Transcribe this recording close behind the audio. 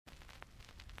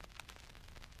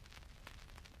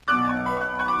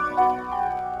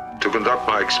conduct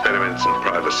my experiments in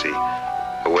privacy,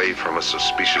 away from a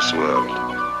suspicious world.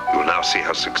 You will now see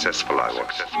how successful I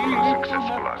was.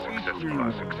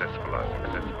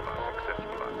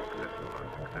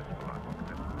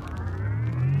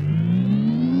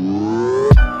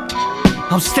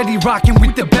 I'm steady rocking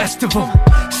with the best of them.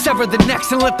 Sever the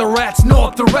necks and let the rats know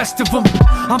up the rest of them.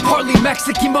 I'm partly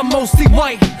Mexican but mostly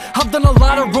white. I've done a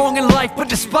lot of wrong in life, but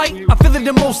despite, I feel that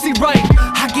I'm mostly right.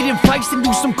 I get in fights and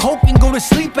do some coke and go to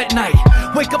sleep at night.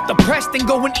 Wake up depressed and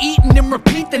go and eat and then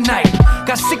repeat the night.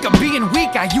 Got sick of being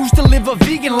weak, I used to live a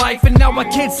vegan life, and now I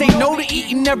can't say no to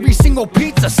eating every single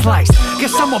pizza slice.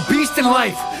 Guess I'm a beast in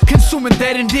life, consuming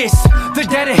that and this. The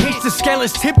data hates the scale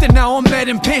is tipped and now I'm mad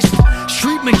and pissed.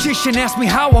 Street magician asked me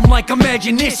how, I'm like,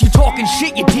 imagine this. You talking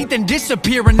shit, your teeth then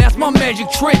disappear, and that's my magic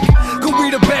trick. Go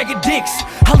read a bag of dicks,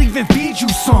 I'll even feed you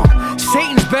some.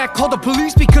 Satan's back, call the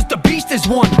police because the beast is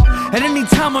won. At any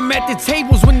time I'm at the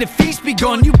tables when the feast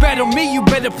begun. You battle me, you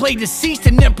better play deceased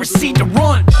and then proceed to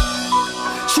run.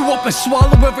 Chew up and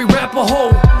swallow every rapper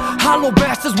whole. Hollow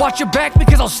bastards, watch your back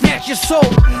because I'll snatch your soul.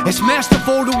 It's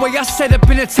masterful the way I set up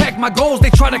and attack my goals. They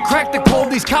try to crack the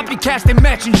code, these copycats they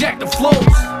match and jack the flows.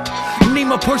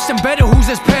 Name a person better who's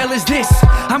as pale as this.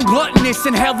 I'm gluttonous,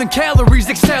 inhaling calories,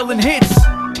 excelling hits.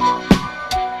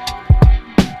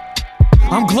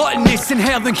 I'm gluttonous,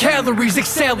 inhaling calories,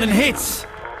 excelling hits.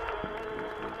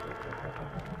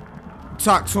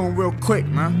 Talk to him real quick,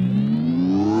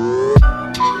 man.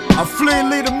 I flee,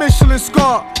 lead a Michelin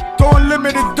scar, throwing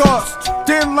limited darts.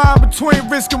 Thin line between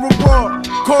risk and reward.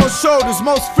 Cold shoulders,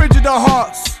 most frigid of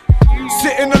hearts.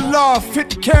 Sit in the loft, hit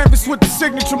the canvas with the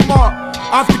signature mark.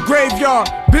 Off the graveyard,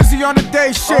 busy on the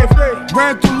day shift.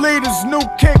 Ran through leaders, new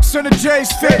kicks and the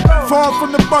J's fit. Fall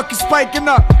from the bucket, spiking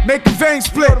up, make a vein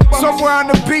split. Somewhere on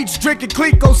the beach, drinking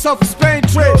Clico, self a Spain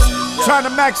trip. Trying to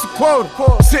max the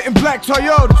quota, sitting black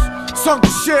Toyotas. Sunk the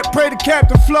ship, pray the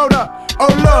captain float up. Oh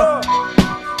look,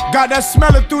 got that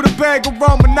smelling through the bag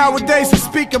aroma. Nowadays we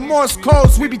speaking Morse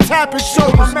codes, we be tapping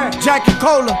shoulders. Jack and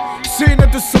Cola, seen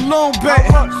at the saloon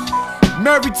betting.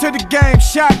 Married to the game,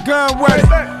 shotgun wedding.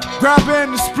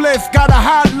 Grabbing the spliff, got a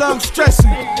hot lung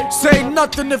stressing. Say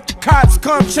nothing if the cops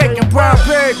come checking brown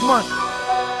bag money.